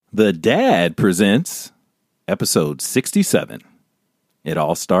The Dad presents episode 67. It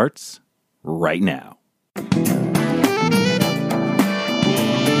all starts right now.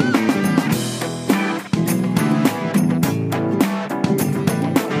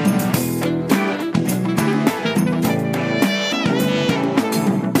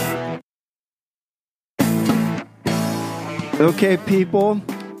 Okay, people,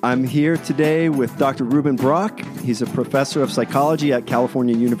 I'm here today with Dr. Rueben Brock. He's a professor of psychology at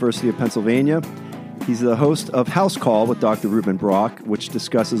California University of Pennsylvania. He's the host of House Call with Dr. Rueben Brock, which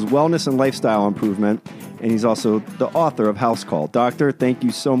discusses wellness and lifestyle improvement, and he's also the author of House Call. Doctor, thank you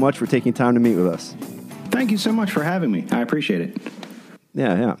so much for taking time to meet with us. Thank you so much for having me. I appreciate it.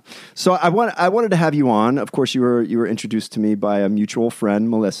 Yeah. So I wanted to have you on. Of course, you were introduced to me by a mutual friend,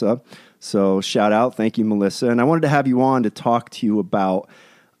 Melissa. So shout out. Thank you, Melissa. And I wanted to have you on to talk to you about,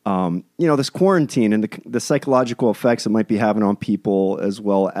 this quarantine and the psychological effects it might be having on people as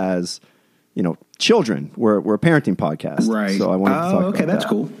well as, children. We're a parenting podcast. Right. So I wanted to talk about that. That's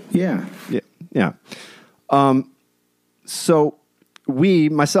cool. Yeah. So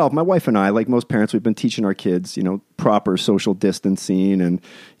my wife and I, like most parents, we've been teaching our kids, proper social distancing and,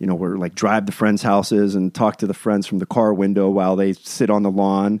 we're like drive to friends' houses and talk to the friends from the car window while they sit on the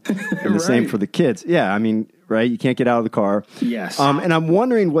lawn and the same for the kids. Yeah. I mean, right. You can't get out of the car. Yes. And I'm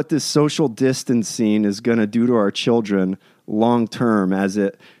wondering what this social distancing is going to do to our children long term as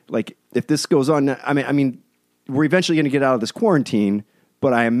if this goes on. I mean, we're eventually going to get out of this quarantine,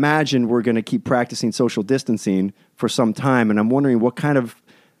 but I imagine we're going to keep practicing social distancing for some time, and I'm wondering what kind of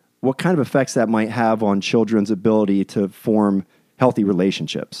effects that might have on children's ability to form healthy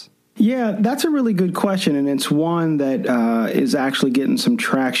relationships. Yeah, that's a really good question, and it's one that is actually getting some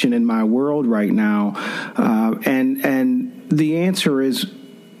traction in my world right now. And the answer is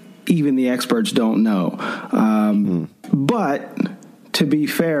even the experts don't know. But to be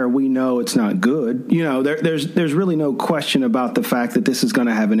fair, we know it's not good. There's really no question about the fact that this is going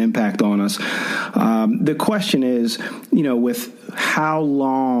to have an impact on us. The question is, with how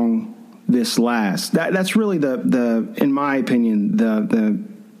long this lasts. That's really the in my opinion,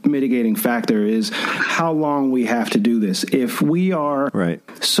 the mitigating factor is how long we have to do this. If we are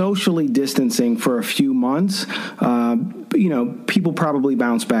socially distancing for a few months, people probably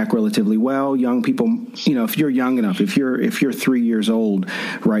bounce back relatively well. Young people, if you're young enough, if you're 3 years old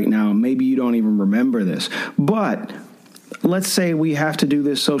right now, maybe you don't even remember this. But let's say we have to do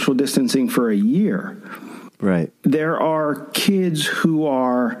this social distancing for a year. Right. There are kids who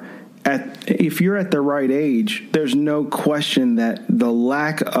are if you're at the right age, there's no question that the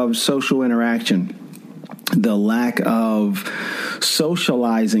lack of social interaction, the lack of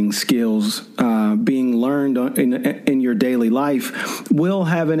socializing skills being learned in your daily life will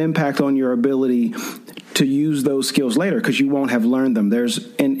have an impact on your ability to use those skills later because you won't have learned them.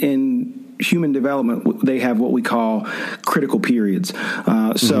 There's in human development, they have what we call critical periods.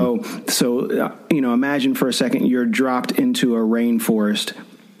 So imagine for a second you're dropped into a rainforest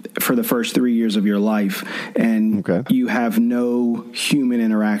for the first 3 years of your life, and you have no human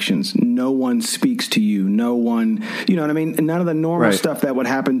interactions. No one speaks to you. No one, you know what I mean? None of the normal stuff that would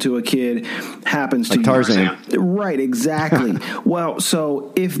happen to a kid happens to Tarzan. Right, exactly. Well,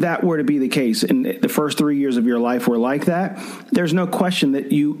 so if that were to be the case, and the first 3 years of your life were like that, there's no question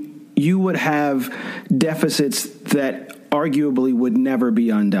that you would have deficits that arguably would never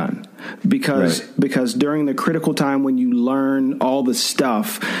be undone because during the critical time when you learn all the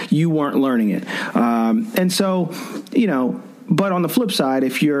stuff, you weren't learning it. And so, but on the flip side,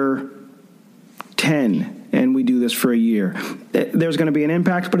 if you're 10 and we do this for a year, there's going to be an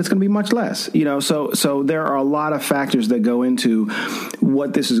impact, but it's going to be much less, so there are a lot of factors that go into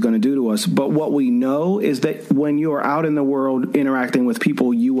what this is going to do to us. But what we know is that when you are out in the world interacting with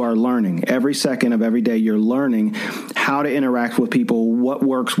people, you are learning. Every second of every day, you're learning how to interact with people, what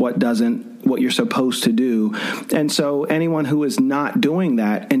works, what doesn't, what you're supposed to do. And so anyone who is not doing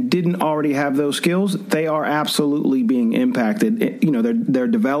that and didn't already have those skills, they are absolutely being impacted. Their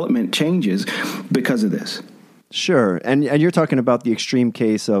development changes because of this. Sure. And you're talking about the extreme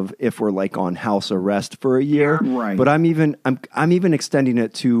case of if we're like on house arrest for a year. Right. But I'm even extending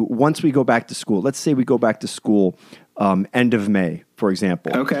it to once we go back to school. Let's say we go back to school end of May, for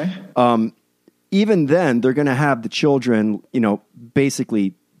example. Okay. Even then, they're going to have the children,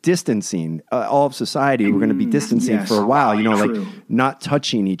 basically distancing all of society. We're going to be distancing for a while, like not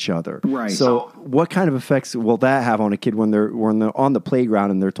touching each other. Right. So what kind of effects will that have on a kid when they're on the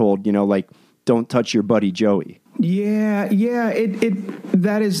playground and they're told, don't touch your buddy Joey? Yeah.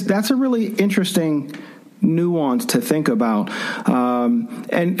 That's a really interesting nuance to think about.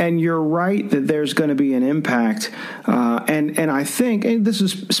 And you're right that there's going to be an impact. And I think, and this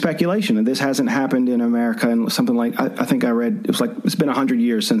is speculation, and this hasn't happened in America in something like, I think I read, it's been 100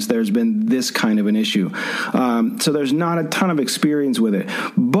 years since there's been this kind of an issue. So there's not a ton of experience with it.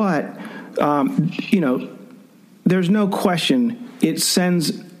 But, there's no question it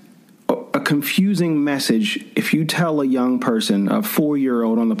sends a confusing message if you tell a young person, a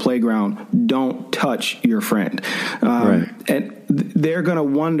 4-year-old on the playground, don't touch your friend. Right. And they're going to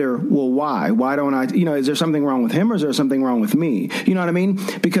wonder, well, why? Why don't I, is there something wrong with him or is there something wrong with me? You know what I mean?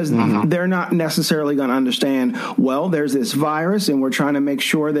 Because they're not necessarily going to understand, well, there's this virus and we're trying to make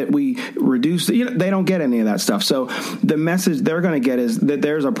sure that we reduce, they don't get any of that stuff. So the message they're going to get is that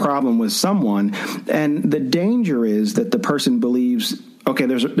there's a problem with someone. And the danger is that the person believes, okay,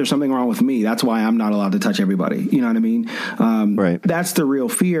 there's something wrong with me. That's why I'm not allowed to touch everybody. You know what I mean? Right. That's the real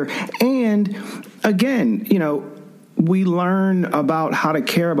fear. And again, we learn about how to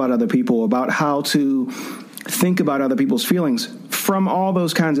care about other people, about how to think about other people's feelings from all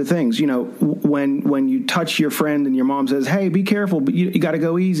those kinds of things. When you touch your friend and your mom says, hey, be careful, but you got to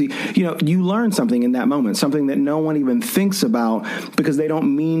go easy. You learn something in that moment, something that no one even thinks about because they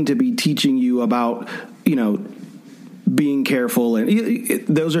don't mean to be teaching you about, being careful, and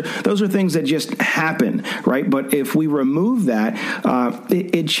those are things that just happen, right? But if we remove that,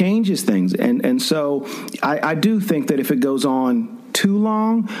 it changes things, and so I do think that if it goes on too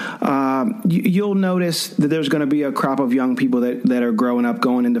long, you'll notice that there's going to be a crop of young people that are growing up,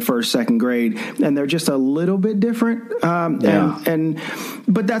 going into first, second grade, and they're just a little bit different.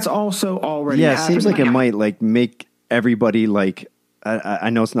 But that's also already it happening. seems like it might make everybody I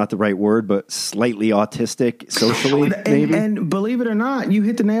know it's not the right word, but slightly autistic socially, maybe. And believe it or not, you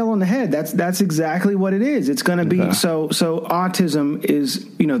hit the nail on the head. That's exactly what it is. It's going to be so autism is,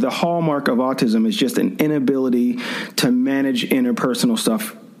 the hallmark of autism is just an inability to manage interpersonal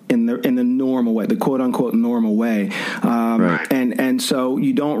stuff in the normal way, the quote unquote normal way. Right. And so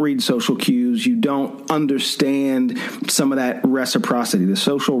you don't read social cues. You don't understand some of that reciprocity, the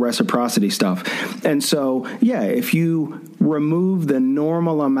social reciprocity stuff. And so, if you remove the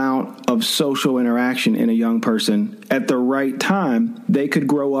normal amount of social interaction in a young person at the right time, they could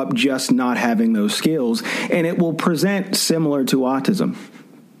grow up just not having those skills, and it will present similar to autism.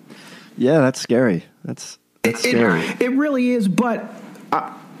 Yeah, that's scary. That's scary. It really is, but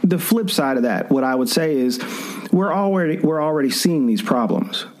the flip side of that, what I would say is we're already seeing these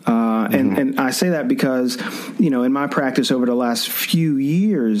problems. And I say that because, in my practice over the last few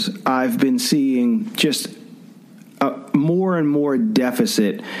years, I've been seeing just more and more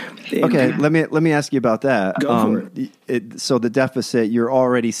deficit. Okay, let me ask you about that. Go for it. So the deficit, you're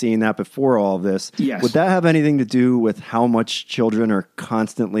already seeing that before all of this. Yes. Would that have anything to do with how much children are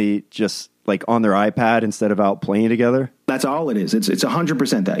constantly just on their iPad instead of out playing together? That's all it is. It's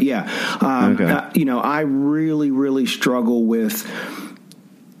 100% that. Yeah. Okay. I really, really struggle with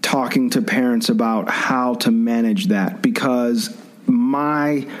talking to parents about how to manage that because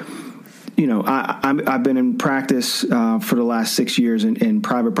I've been in practice for the last 6 years in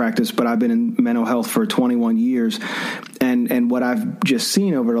private practice, but I've been in mental health for 21 years. And what I've just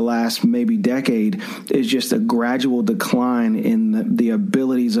seen over the last maybe decade is just a gradual decline in the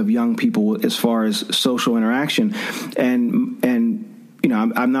abilities of young people as far as social interaction. And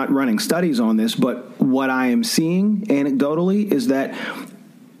I'm not running studies on this, but what I am seeing anecdotally is that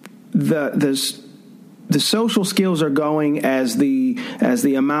the social skills are going as the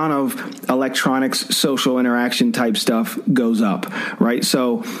amount of electronics, social interaction type stuff goes up, right?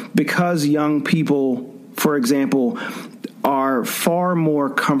 So because young people, for example, are far more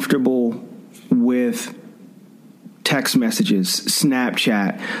comfortable with text messages,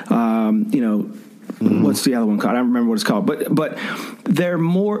 Snapchat, what's the other one called? I don't remember what it's called, but they're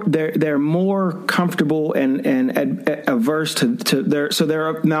more comfortable and averse to so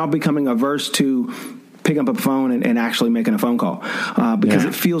they're now becoming averse to picking up a phone and actually making a phone call because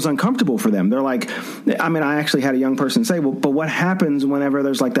it feels uncomfortable for them. They're like, I actually had a young person say, well, but what happens whenever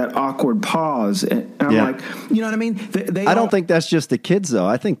there's that awkward pause? And I'm like, you know what I mean? I don't think that's just the kids though.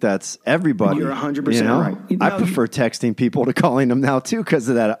 I think that's everybody. You're 100% right. I prefer texting people to calling them now too because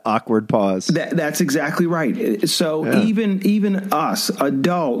of that awkward pause. That's exactly right. So even us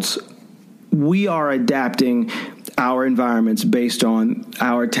adults, we are adapting our environments based on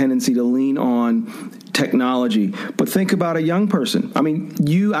our tendency to lean on technology. But think about a young person. I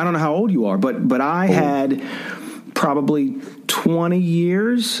don't know how old you are, but I had probably 20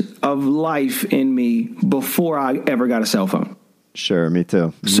 years of life in me before I ever got a cell phone. Sure, me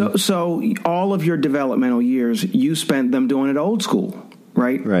too. So all of your developmental years, you spent them doing it old school.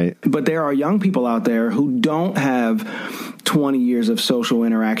 right? Right. But there are young people out there who don't have 20 years of social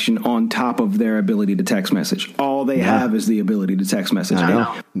interaction on top of their ability to text message. All they have is the ability to text message. I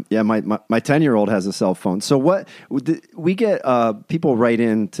know. Yeah, my 10-year-old has a cell phone. So what we get people write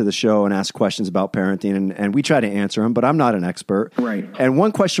into the show and ask questions about parenting, and we try to answer them, but I'm not an expert. Right. And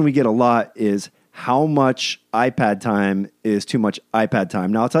one question we get a lot is, how much iPad time is too much iPad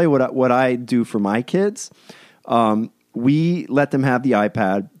time? Now, I'll tell you what I do for my kids. We let them have the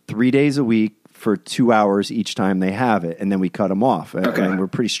iPad 3 days a week for 2 hours each time they have it, and then we cut them off. Okay. And we're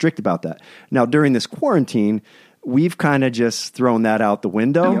pretty strict about that. Now, during this quarantine, we've kind of just thrown that out the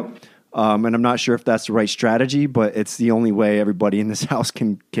window. Yep. And I'm not sure if that's the right strategy, but it's the only way everybody in this house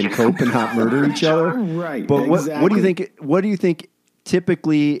can cope and not murder each other. Right. But exactly. what do you think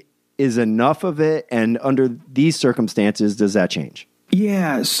typically is enough of it, and under these circumstances, does that change?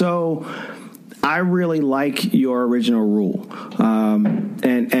 Yeah, so I really like your original rule,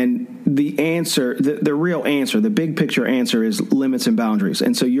 and the answer, the real answer, the big picture answer is limits and boundaries.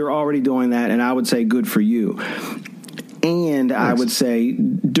 And so you're already doing that, and I would say good for you. And Thanks. I would say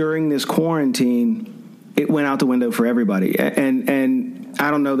during this quarantine, it went out the window for everybody. And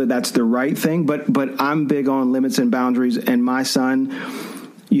I don't know that that's the right thing, but I'm big on limits and boundaries. And my son,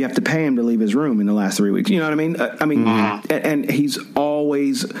 you have to pay him to leave his room in the last 3 weeks. You know what I mean? And he's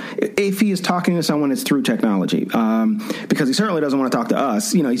always, if he is talking to someone, it's through technology, because he certainly doesn't want to talk to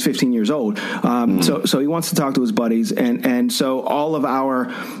us. You know, he's 15 years old. So he wants to talk to his buddies. And so all of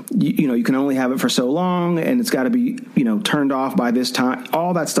our, you can only have it for so long, and it's got to be, turned off by this time.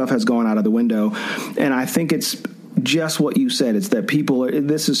 All that stuff has gone out of the window. And I think it's just what you said. It's that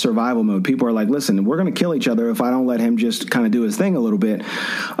this is survival mode. People are like, listen, we're going to kill each other if I don't let him just kind of do his thing a little bit.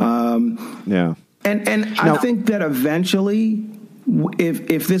 Yeah. And I think that eventually,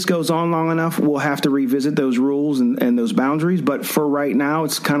 if this goes on long enough, we'll have to revisit those rules and those boundaries. But for right now,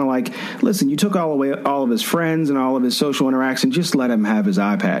 it's kind of like, listen, you took all of his friends and all of his social interaction. Just let him have his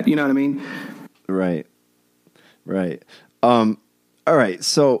iPad. You know what I mean? Right. All right.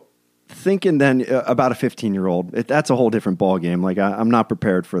 So thinking then about a 15-year-old, that's a whole different ballgame. Like I'm not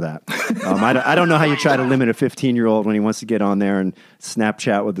prepared for that. I don't know how you try to limit a 15-year-old when he wants to get on there and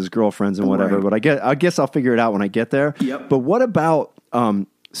Snapchat with his girlfriends and whatever. Right. But I guess I'll figure it out when I get there. Yep. But what about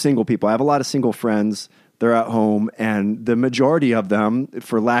single people? I have a lot of single friends. They're at home, and the majority of them,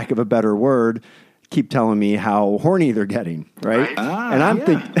 for lack of a better word, keep telling me how horny they're getting. Right.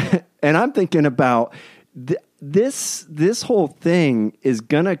 And I'm thinking about this whole thing is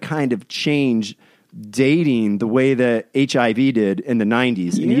going to kind of change dating the way that HIV did in the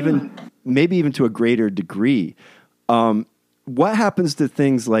 90s, and maybe even to a greater degree. What happens to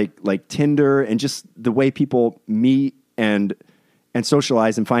things like Tinder and just the way people meet and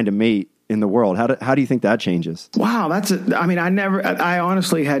socialize and find a mate in the world? How do you think that changes? Wow, I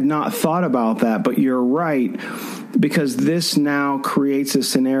honestly had not thought about that, but you're right, because this now creates a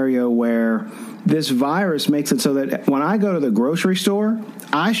scenario where this virus makes it so that when I go to the grocery store,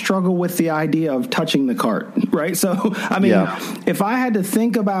 I struggle with the idea of touching the cart, right? So, if I had to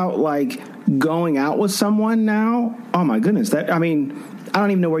think about going out with someone now, oh my goodness, I don't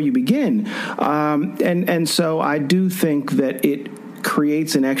even know where you begin. And so I do think that it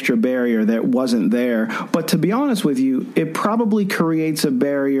creates an extra barrier that wasn't there. But to be honest with you, it probably creates a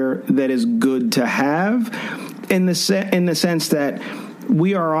barrier that is good to have in the sense that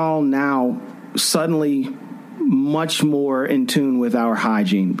we are all now suddenly much more in tune with our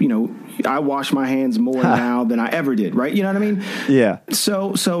hygiene. I wash my hands more now than I ever did, right? You know what I mean? Yeah.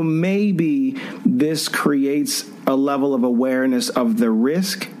 So maybe this creates a level of awareness of the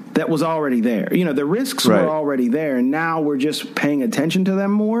risk that was already there. The risks were already there, and now we're just paying attention to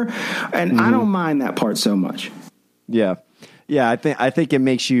them more. And I don't mind that part so much. Yeah. Yeah, I think it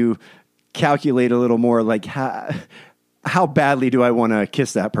makes you calculate a little more, like how badly do I want to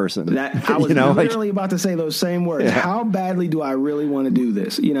kiss that person? I was literally about to say those same words. Yeah. How badly do I really want to do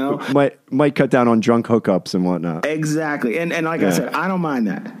this? Might cut down on drunk hookups and whatnot. Exactly. And like I said, I don't mind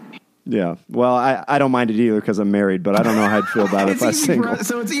that. Yeah. Well, I don't mind it either because I'm married, but I don't know how I'd feel about it if I was single.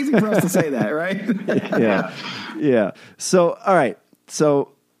 So it's easy for us to say that, right? Yeah. So, all right. So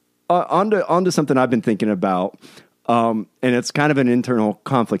on to something I've been thinking about, and it's kind of an internal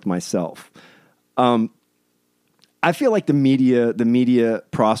conflict myself. I feel like the media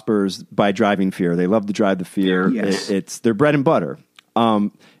prospers by driving fear. They love to drive the fear. Yes. It's their bread and butter.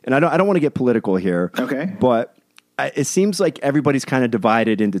 And I don't want to get political here. Okay. But it seems like everybody's kind of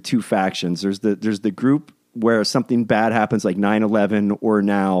divided into two factions. There's the group where something bad happens, like 9/11 or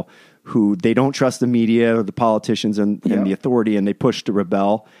now, who they don't trust the media or the politicians and the authority, and they push to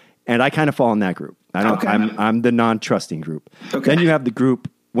rebel. And I kind of fall in that group. I'm the non-trusting group. Okay. Then you have the group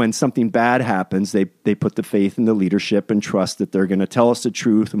when something bad happens, they put the faith in the leadership and trust that they're going to tell us the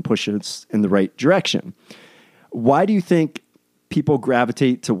truth and push us in the right direction. Why do you think people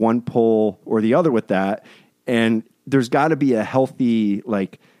gravitate to one pole or the other with that? And there's got to be a healthy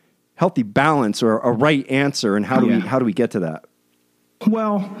balance or a right answer. And how do we get to that?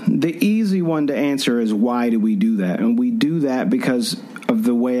 Well, the easy one to answer is, why do we do that? And we do that because of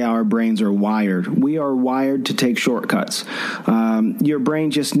the way our brains are wired. We are wired to take shortcuts. Your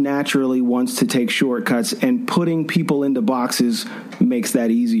brain just naturally wants to take shortcuts, and putting people into boxes makes that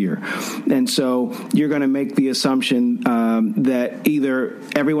easier. And so you're going to make the assumption that either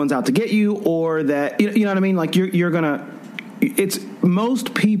everyone's out to get you, or that, you know what I mean? Like you're going to...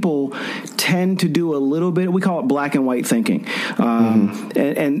 most people tend to do a little bit, we call it black and white thinking.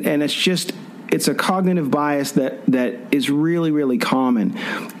 And it's a cognitive bias that is really, really common.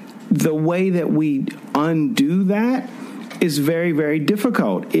 The way that we undo that is very, very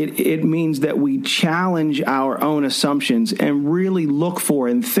difficult. It means that we challenge our own assumptions and really look for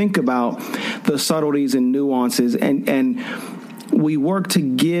and think about the subtleties and nuances, and we work to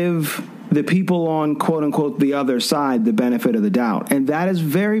give the people on, quote unquote, the other side the benefit of the doubt. And that is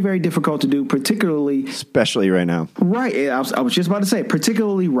very, very difficult to do, especially right now. Right. I was just about to say,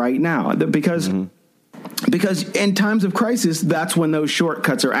 particularly right now, because in times of crisis, that's when those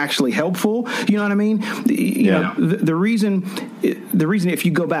shortcuts are actually helpful. You know what I mean? You know, the reason, if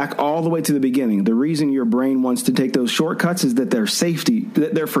you go back all the way to the beginning, the reason your brain wants to take those shortcuts is that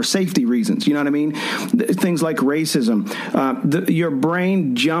they're for safety reasons. You know what I mean? Things like racism. Your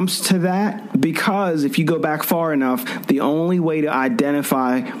brain jumps to that because if you go back far enough, the only way to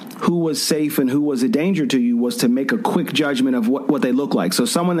identify who was safe and who was a danger to you was to make a quick judgment of what they look like. So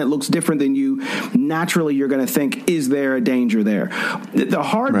someone that looks different than you, naturally you're going to think, is there a danger there? The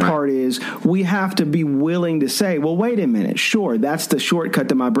hard part is we have to be willing to say, well, wait a minute. Sure, that's the shortcut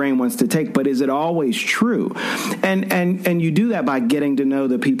that my brain wants to take, but is it always true? And you do that by getting to know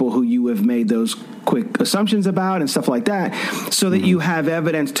the people who you have made those quick assumptions about and stuff like that, so that you have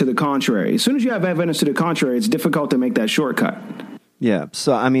evidence to the contrary. As soon as you have evidence to the contrary, it's difficult to make that shortcut. Yeah.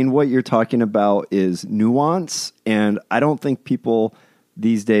 So, I mean, what you're talking about is nuance, and I don't think people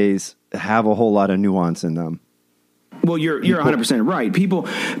these days have a whole lot of nuance in them. Well, you're 100% right.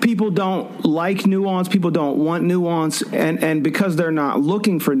 People don't like nuance. People don't want nuance. And because they're not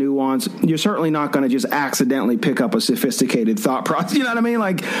looking for nuance, you're certainly not going to just accidentally pick up a sophisticated thought process. You know what I mean?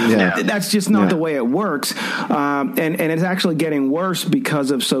 Like, that's just not the way it works. And it's actually getting worse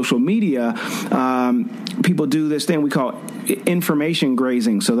because of social media. People do this thing we call information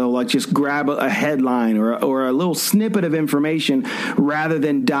grazing. So they'll like just grab a headline or a little snippet of information rather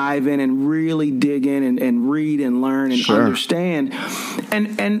than dive in and really dig in and read and learn and understand.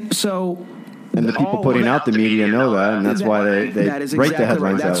 And so... And the people putting out the media know that, and that's why they write the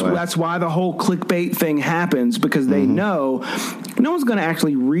headlines that way. That's why the whole clickbait thing happens, because they know no one's going to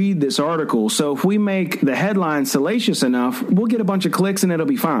actually read this article. So if we make the headline salacious enough, we'll get a bunch of clicks and it'll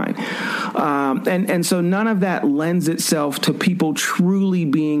be fine. And so none of that lends itself to people truly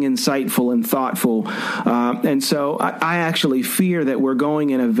being insightful and thoughtful. And so I actually fear that we're going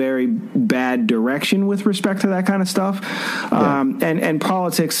in a very bad direction with respect to that kind of stuff. And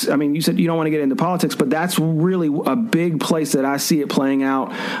politics, I mean, you said you don't want to get into politics, but that's really a big place that I see it playing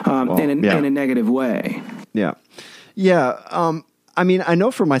out in a negative way. Yeah. I mean, I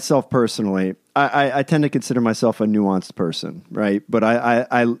know for myself personally, I tend to consider myself a nuanced person, right? But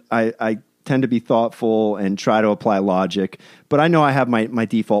I tend to be thoughtful and try to apply logic. But I know I have my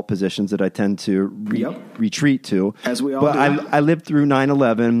default positions that I tend to retreat to. As we all do. But I lived through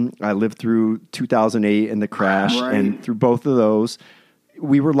 9/11. I lived through 2008 and the crash. Right. And through both of those,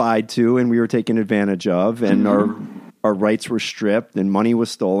 we were lied to and we were taken advantage of, and our rights were stripped and money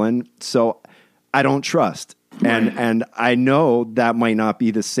was stolen. So I don't trust. Right. And I know that might not be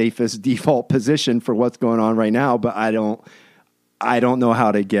the safest default position for what's going on right now, but I don't know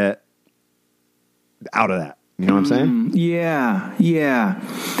how to get out of that. You know what I'm saying? Yeah.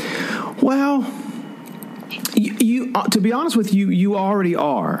 Well, you to be honest with you, you already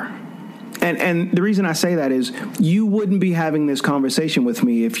are. And the reason I say that is you wouldn't be having this conversation with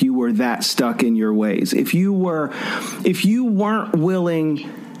me if you were that stuck in your ways. If you weren't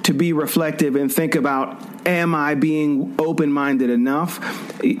willing to be reflective and think about, am I being open-minded enough?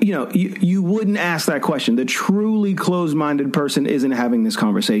 You wouldn't ask that question. The truly closed-minded person isn't having this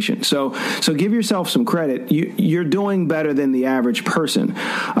conversation. So give yourself some credit. You're doing better than the average person.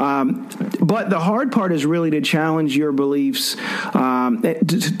 But the hard part is really to challenge your beliefs,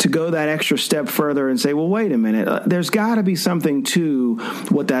 to go that extra step further and say, well, wait a minute, there's got to be something to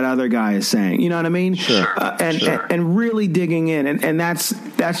what that other guy is saying. You know what I mean? Sure. And really digging in. And that's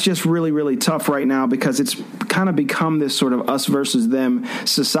just really, really tough right now because it's kind of become this sort of us versus them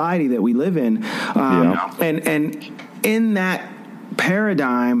society that we live in. And in that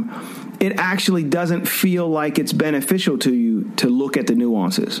paradigm, it actually doesn't feel like it's beneficial to you to look at the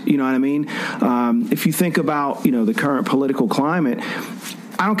nuances. You know what I mean? If you think about, the current political climate,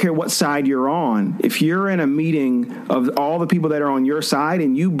 I don't care what side you're on. If you're in a meeting of all the people that are on your side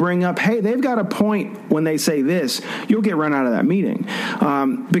and you bring up, hey, they've got a point when they say this, you'll get run out of that meeting.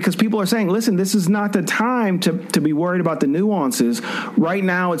 Because people are saying, listen, this is not the time to be worried about the nuances. Right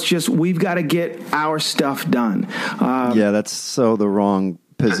now, it's just we've got to get our stuff done. That's so the wrong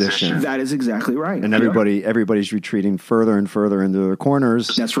position. That is exactly right. And everybody's retreating further and further into their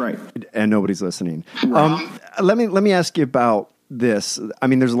corners. That's right. And nobody's listening. Let me ask you about this. I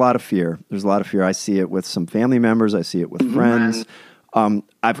mean, there's a lot of fear. I see it with some family members. I see it with friends.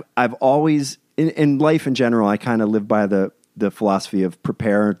 I've always, in life in general, I kind of live by the philosophy of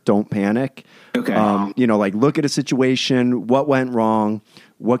prepare, don't panic. Okay. Like look at a situation, what went wrong,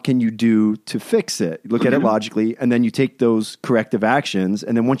 what can you do to fix it? Look at it logically, and then you take those corrective actions.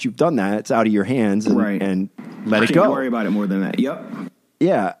 And then once you've done that, it's out of your hands and let it go. Don't worry about it more than that. Yep.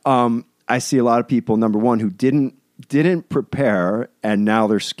 Yeah. I see a lot of people, number one, who didn't prepare and now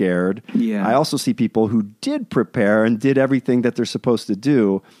they're scared. Yeah. I also see people who did prepare and did everything that they're supposed to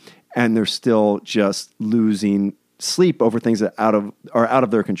do, and they're still just losing sleep over things that are out of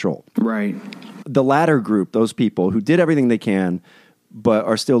their control. Right. The latter group, those people who did everything they can but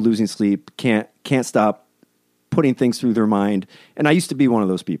are still losing sleep, can't stop putting things through their mind. And I used to be one of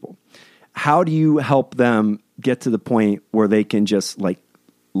those people. How do you help them get to the point where they can just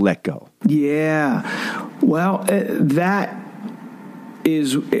let go? Yeah. Well, that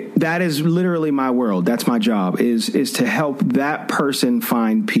is literally my world. That's my job is to help that person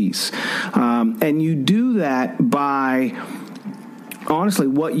find peace. And you do that by honestly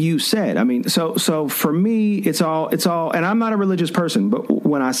what you said. I mean, so for me, it's all, and I'm not a religious person, but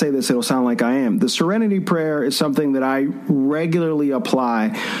when I say this, it'll sound like I am. The Serenity Prayer is something that I regularly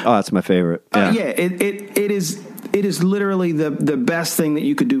apply. Oh, that's my favorite. Yeah. It is literally the best thing that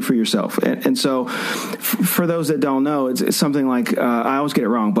you could do for yourself. And so for those that don't know, it's something like, I always get it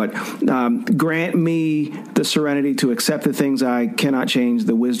wrong, but grant me the serenity to accept the things I cannot change,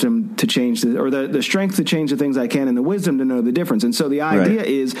 the wisdom to change, or the strength to change the things I can, and the wisdom to know the difference. And so the idea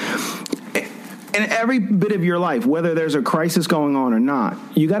is, in every bit of your life, whether there's a crisis going on or not,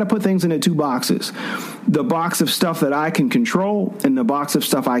 you got to put things into two boxes. The box of stuff that I can control and the box of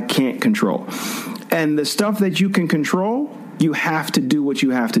stuff I can't control. And the stuff that you can control, you have to do what you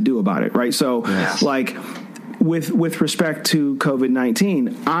have to do about it, right? So, like, with respect to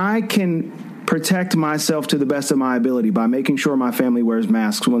COVID-19, I can protect myself to the best of my ability by making sure my family wears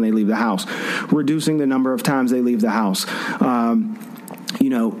masks when they leave the house, reducing the number of times they leave the house,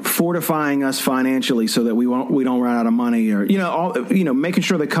 fortifying us financially so that we don't run out of money, or making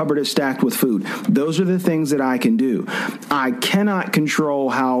sure the cupboard is stacked with food. Those are the things that I can do. I cannot control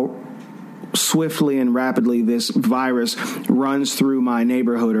how swiftly and rapidly this virus runs through my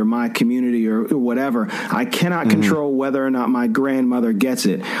neighborhood or my community or whatever. I cannot control whether or not my grandmother gets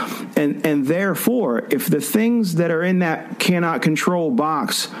it. And therefore, if the things that are in that cannot control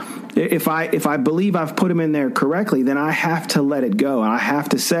box, if I believe I've put them in there correctly, then I have to let it go. I have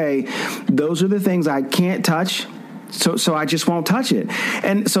to say, those are the things I can't touch. So I just won't touch it.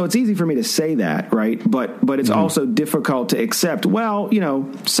 And so it's easy for me to say that, right? But it's also difficult to accept,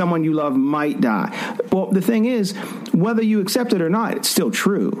 someone you love might die. Well, the thing is, whether you accept it or not, it's still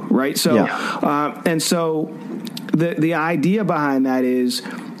true, right? So, and so the idea behind that is,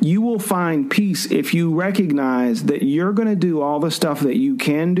 you will find peace if you recognize that you're going to do all the stuff that you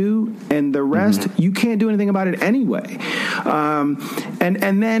can do, and the rest, you can't do anything about it anyway.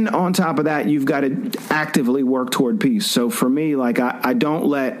 And then on top of that, you've got to actively work toward peace. So for me, I don't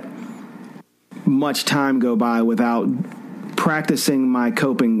let much time go by without practicing my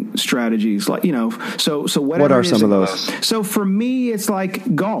coping strategies. Like, so whatever. What are some of those? So for me, it's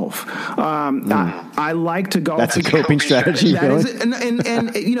like golf. I like to golf. That's a coping strategy. That really? is,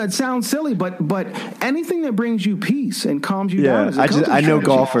 and it sounds silly, but anything that brings you peace and calms you down. Is a coping I know strategy.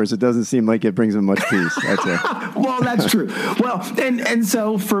 golfers. It doesn't seem like it brings them much peace. That's it. Well, that's true. Well, and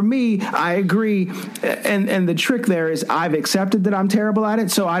so for me, I agree. And the trick there is I've accepted that I'm terrible at it,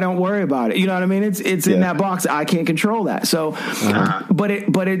 so I don't worry about it. You know what I mean? It's in that box. I can't control that. So, but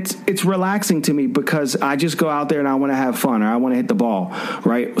it's relaxing to me because I just go out there and I want to have fun, or I want to hit the ball,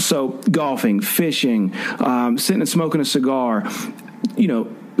 right? So golfing, fishing, sitting and smoking a cigar,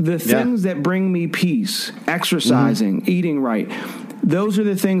 the things that bring me peace, exercising, eating right. Those are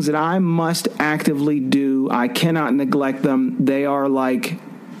the things that I must actively do. I cannot neglect them. They are like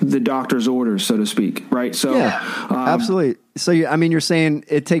the doctor's orders, so to speak, right? So, absolutely. So, you're saying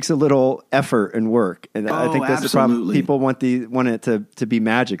it takes a little effort and work, and I think that's the problem. People want it to be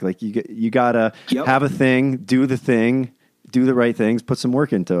magic. Like you gotta have a thing, do the right things, put some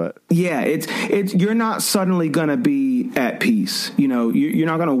work into it. Yeah, it's you're not suddenly gonna be at peace. You're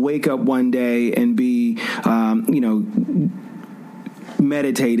not gonna wake up one day and be,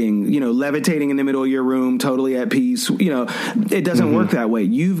 meditating, levitating in the middle of your room, totally at peace. It doesn't work that way.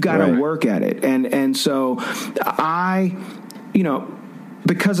 You've got to work at it. And so I,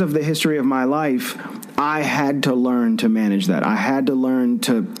 because of the history of my life, I had to learn to manage that. I had to learn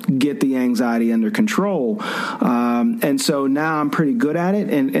to get the anxiety under control. And so now I'm pretty good at it.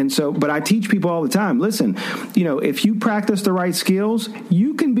 And so, but I teach people all the time, listen, if you practice the right skills,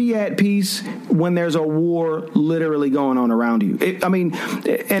 you can be at peace when there's a war literally going on around you.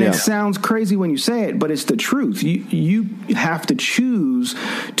 It sounds crazy when you say it, but it's the truth. You have to choose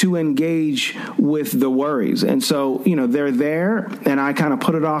to engage with the worries. And so, they're there, and I kind of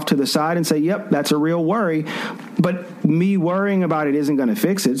put it off to the side and say, yep, that's a real worry, but me worrying about it isn't going to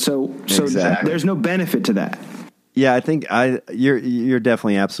fix it. So there's no benefit to that. Yeah, I think you're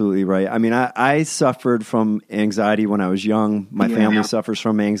definitely absolutely right. I mean, I suffered from anxiety when I was young. My family suffers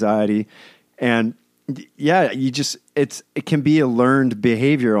from anxiety, and it can be a learned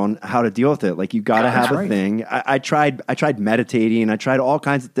behavior on how to deal with it. Like you got to have a thing. I tried meditating. I tried all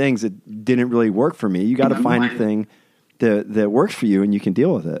kinds of things that didn't really work for me. You got to find a thing that works for you, and you can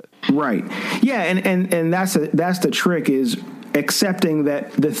deal with it. Right. Yeah, and that's the trick, is accepting that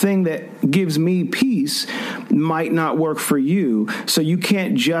the thing that gives me peace might not work for you. So you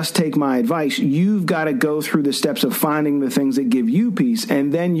can't just take my advice. You've got to go through the steps of finding the things that give you peace,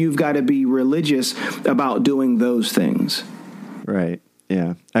 and then you've got to be religious about doing those things. Right.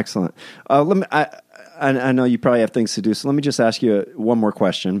 Yeah. Excellent. I know you probably have things to do, so let me just ask you one more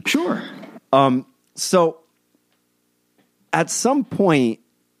question. Sure. So at some point,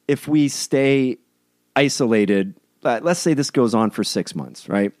 if we stay isolated, let's say this goes on for 6 months,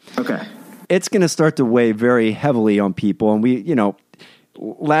 right? Okay. It's going to start to weigh very heavily on people. And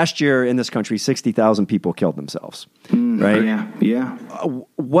last year in this country, 60,000 people killed themselves, right? Yeah. Do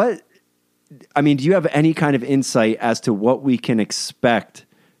you have any kind of insight as to what we can expect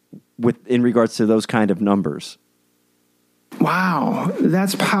in regards to those kind of numbers? Wow,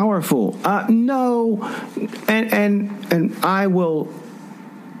 that's powerful. No, and I will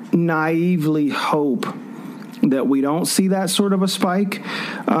naively hope that we don't see that sort of a spike.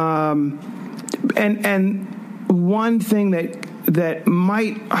 And one thing that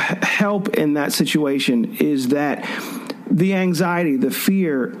might help in that situation is that the anxiety, the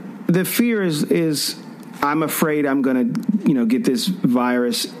fear is I'm afraid I'm going to, get this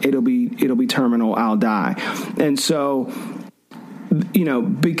virus. It'll be terminal. I'll die. And so,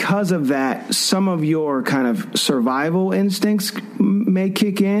 because of that, some of your kind of survival instincts may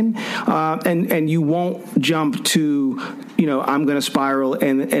kick in, and you won't jump to, I'm going to spiral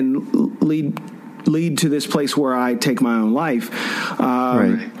and lead to this place where I take my own life.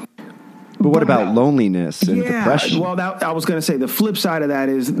 Right. But what about loneliness and depression? Well, I was going to say the flip side of that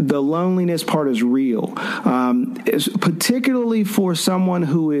is the loneliness part is real, particularly for someone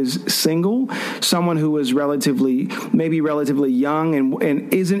who is single, someone who is relatively young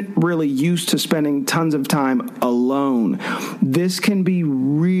and isn't really used to spending tons of time alone. This can be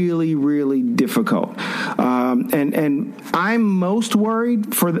really, really difficult. And I'm most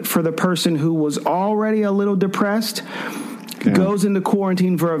worried for the person who was already a little depressed, goes into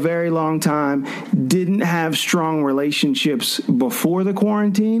quarantine for a very long time, didn't have strong relationships before the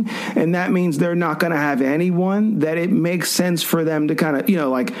quarantine, and that means they're not going to have anyone that it makes sense for them to kind of,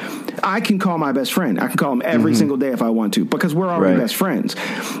 like, I can call my best friend. I can call him every single day if I want to, because we're already best friends.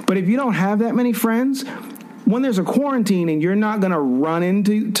 But if you don't have that many friends, when there's a quarantine and you're not going to run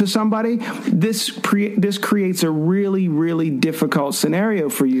into somebody, this creates a really, really difficult scenario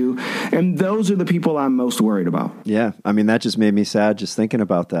for you. And those are the people I'm most worried about. Yeah. I mean, that just made me sad just thinking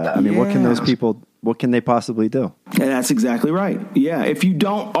about that. I mean, what can those people, what can they possibly do? And that's exactly right. Yeah. If you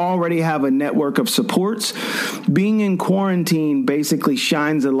don't already have a network of supports, being in quarantine basically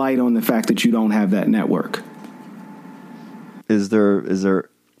shines a light on the fact that you don't have that network. Is there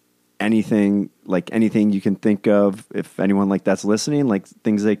anything you can think of, if anyone like that's listening, like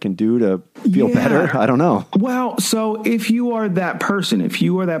things they can do to feel better? I don't know. Well, so if you are that person and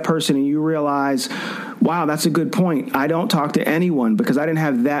you realize, wow, that's a good point. I don't talk to anyone because I didn't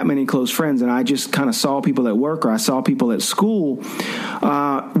have that many close friends, and I just kind of saw people at work or I saw people at school.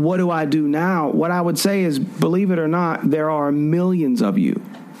 What do I do now? What I would say is, believe it or not, there are millions of you.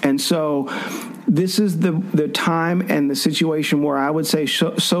 And so this is the time and the situation where I would say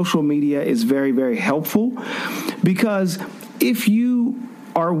social media is very, very helpful, because if you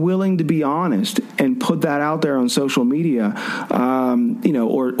are willing to be honest and put that out there on social media,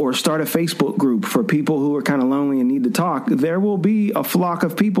 or start a Facebook group for people who are kind of lonely and need to talk, there will be a flock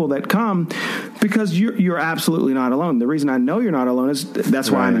of people that come because you're absolutely not alone. The reason I know you're not alone is that's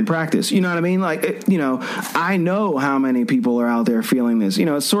why I'm in practice. You know what I mean? Like, I know how many people are out there feeling this.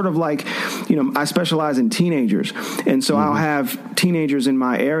 It's sort of like, I specialize in teenagers. And so I'll have teenagers in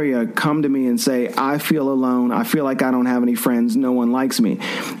my area come to me and say, I feel alone. I feel like I don't have any friends. No one likes me.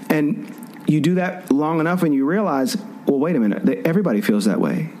 And you do that long enough and you realize, well, wait a minute, everybody feels that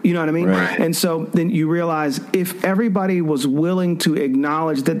way. You know what I mean? Right. And so then you realize if everybody was willing to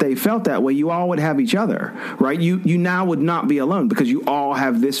acknowledge that they felt that way, you all would have each other, right? You now would not be alone because you all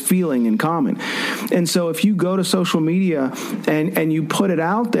have this feeling in common. And so if you go to social media and you put it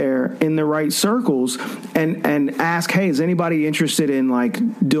out there in the right circles and ask, hey, is anybody interested in like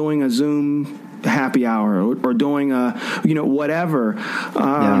doing a Zoom happy hour or doing a, whatever,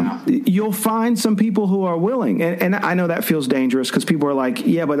 you'll find some people who are willing. And I know that feels dangerous because people are like,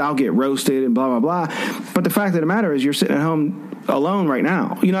 yeah, but I'll get roasted and blah, blah, blah. But the fact of the matter is you're sitting at home alone right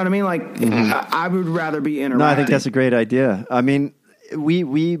now. You know what I mean? Like, I would rather be interacting. No, I think that's a great idea. I mean,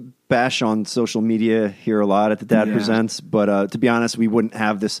 we bash on social media here a lot at the Dad Presents, but to be honest, we wouldn't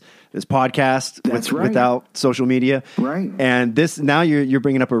have this podcast without social media. Right. And this, now you're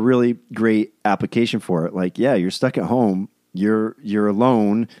bringing up a really great application for it. Like, yeah, you're stuck at home. You're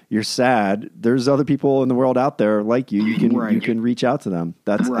alone. You're sad. There's other people in the world out there like you. You can reach out to them.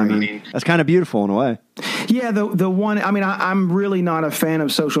 That's that's kind of beautiful in a way. Yeah, the one, I'm really not a fan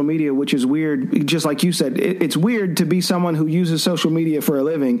of social media, which is weird. Just like you said, it's weird to be someone who uses social media for a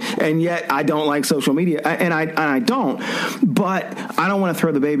living, and yet I don't like social media, and I don't. But I don't want to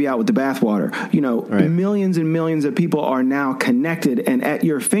throw the baby out with the bathwater. Millions and millions of people are now connected and at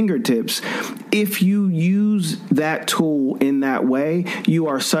your fingertips. If you use that tool in that way, you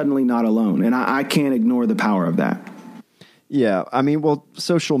are suddenly not alone, and I can't ignore the power of that. Yeah,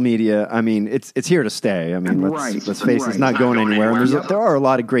 social media, it's here to stay. Let's face it, it's not going anywhere. And there are a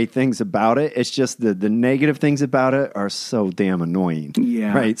lot of great things about it. It's just the negative things about it are so damn annoying.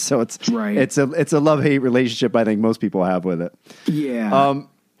 Yeah. Right? So it's a love-hate relationship I think most people have with it. Yeah.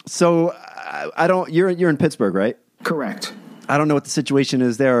 So you're in Pittsburgh, right? Correct. I don't know what the situation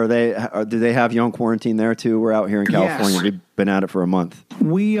is there. Do they have you on quarantine there too? We're out here in California. Yes. We've been at it for a month.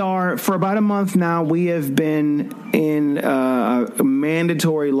 We are, for about a month now, we have been in a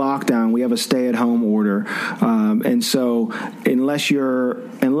mandatory lockdown. We have a stay-at-home order. And so unless you're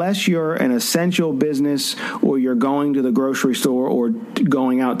an essential business or you're going to the grocery store or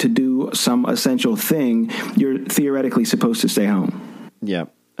going out to do some essential thing, you're theoretically supposed to stay home. Yeah.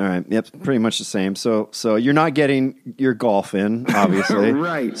 All right. Yep. Pretty much the same. So you're not getting your golf in, obviously.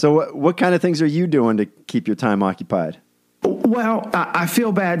 Right. So what kind of things are you doing to keep your time occupied? Well, I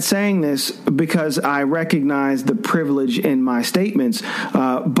feel bad saying this because I recognize the privilege in my statements,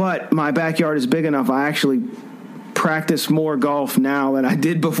 but my backyard is big enough. I actually practice more golf now than I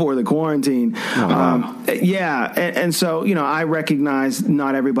did before the quarantine. Oh, wow. And so, I recognize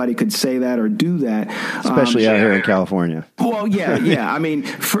not everybody could say that or do that. Especially out here in California. Well, yeah.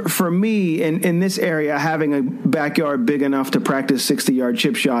 For me, in this area, having a backyard big enough to practice 60-yard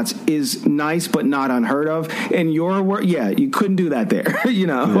chip shots is nice, but not unheard of. In your work, you couldn't do that there,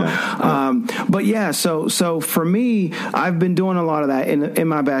 Yeah. But so for me, I've been doing a lot of that in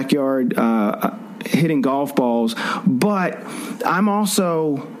my backyard, hitting golf balls, but I'm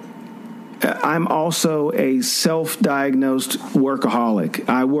also I'm also a self-diagnosed workaholic.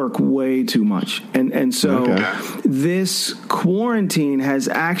 I work way too much. And so this quarantine has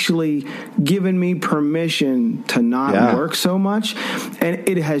actually given me permission to not work so much. And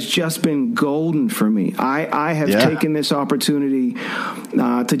it has just been golden for me. I have taken this opportunity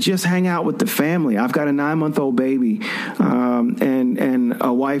to just hang out with the family. I've got a 9-month-old baby and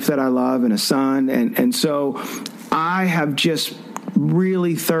a wife that I love and a son. And so I have just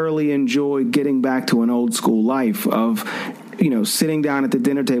really thoroughly enjoyed getting back to an old school life of, sitting down at the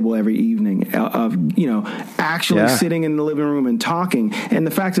dinner table every evening, of, actually sitting in the living room and talking. And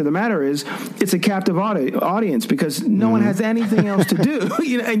the fact of the matter is, it's a captive audience because no one has anything else to do,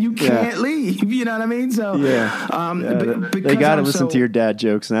 and you can't leave, you know what I mean? So, they got to listen to your dad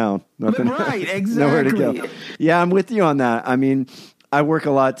jokes now. Nothing, right, exactly. Nowhere to go. Yeah, I'm with you on that. I mean, I work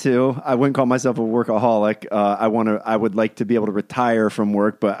a lot too. I wouldn't call myself a workaholic. I would like to be able to retire from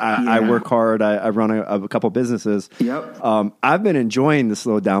work, but I work hard. I run a couple businesses. Yep. I've been enjoying the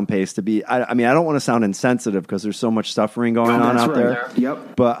slow down pace to be, I mean, I don't want to sound insensitive because there's so much suffering going on out there.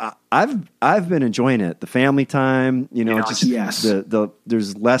 Yep. But I've been enjoying it. The family time,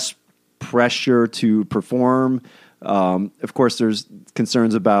 there's less pressure to perform. Of course there's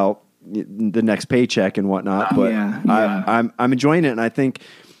concerns about the next paycheck and whatnot, but I'm enjoying it, and I think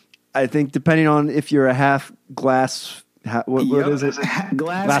depending on if you're a half glass, what is it,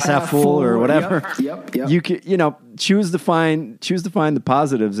 glass half full or whatever, you can choose to find the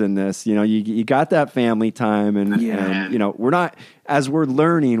positives in this. You got that family time, and we're not, as we're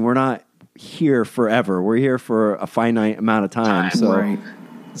learning, we're not here forever. We're here for a finite amount of time, so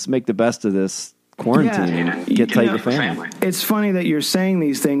let's make the best of this quarantine and get tight with family. It's funny that you're saying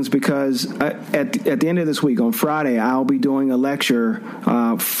these things because at the end of this week on Friday, I'll be doing a lecture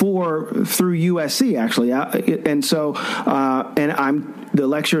through USC actually, and so the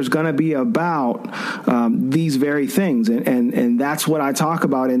lecture is going to be about these very things, and that's what I talk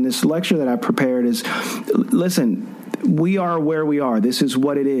about in this lecture that I prepared. Is listen. We are where we are. This is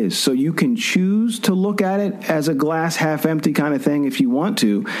what it is. So you can choose to look at it as a glass half empty kind of thing if you want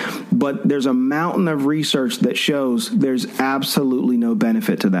to, but there's a mountain of research that shows there's absolutely no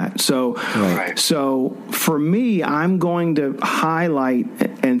benefit to that. So, so for me, I'm going to highlight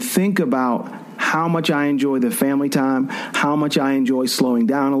and think about how much I enjoy the family time, how much I enjoy slowing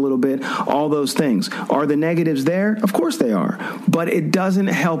down a little bit, all those things. Are the negatives there? Of course they are. But it doesn't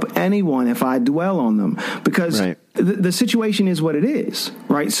help anyone if I dwell on them because the situation is what it is,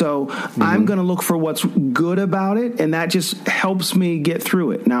 right? So I'm going to look for what's good about it, and that just helps me get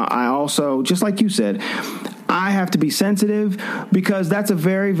through it. Now, I also, just like you said, I have to be sensitive because that's a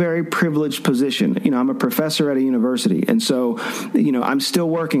very, very privileged position. I'm a professor at a university. And so, I'm still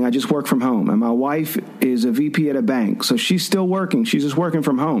working. I just work from home. And my wife is a VP at a bank. So she's still working. She's just working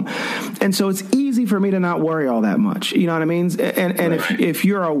from home. And so it's easy for me to not worry all that much. You know what I mean? And if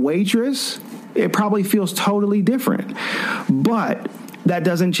you're a waitress, it probably feels totally different. But that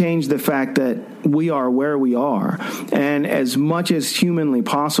doesn't change the fact that we are where we are. And as much as humanly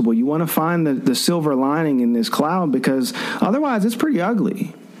possible, you want to find the silver lining in this cloud because otherwise it's pretty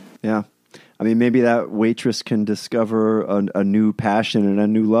ugly. Yeah. I mean, maybe that waitress can discover a new passion and a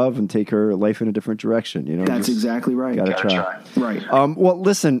new love and take her life in a different direction. That's exactly right. Gotta try. Right. Well,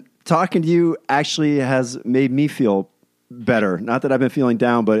 listen, talking to you actually has made me feel better. Not that I've been feeling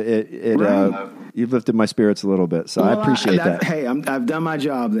down, but you've lifted my spirits a little bit, so I appreciate that. Hey, I've done my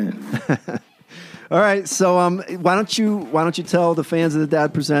job then. All right, so why don't you tell the fans of The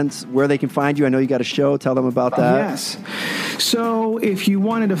Dad Presents where they can find you? I know you got a show. Tell them about that. Yes. So if you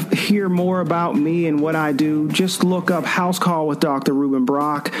wanted to hear more about me and what I do, just look up House Call with Dr. Rueben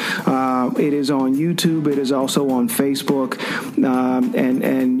Brock. It is on YouTube. It is also on Facebook.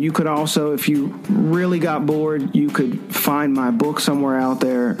 And you could also, if you really got bored, you could find my book somewhere out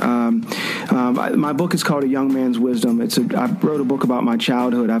there. My book is called A Young Man's Wisdom. I wrote a book about my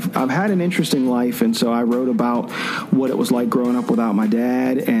childhood. I've had an interesting life, and so I wrote about what it was like growing up without my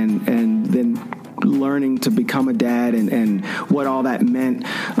dad and then learning to become a dad and what all that meant.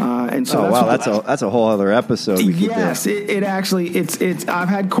 And so that's a whole other episode. Yes, it actually it's I've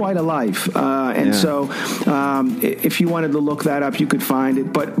had quite a life, so if you wanted to look that up, you could find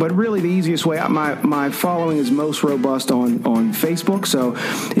it. But really, the easiest way, my following is most robust on Facebook. So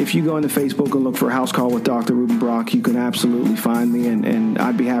if you go into Facebook and look for House Call with Dr. Rueben Brock, you can absolutely find me, and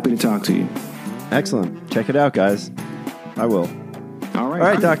I'd be happy to talk to you. Excellent. Check it out, guys. I will. All right. All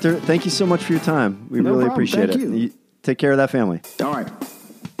right, Doctor. Thank you so much for your time. We really appreciate it. Thank you. Take care of that family. All right.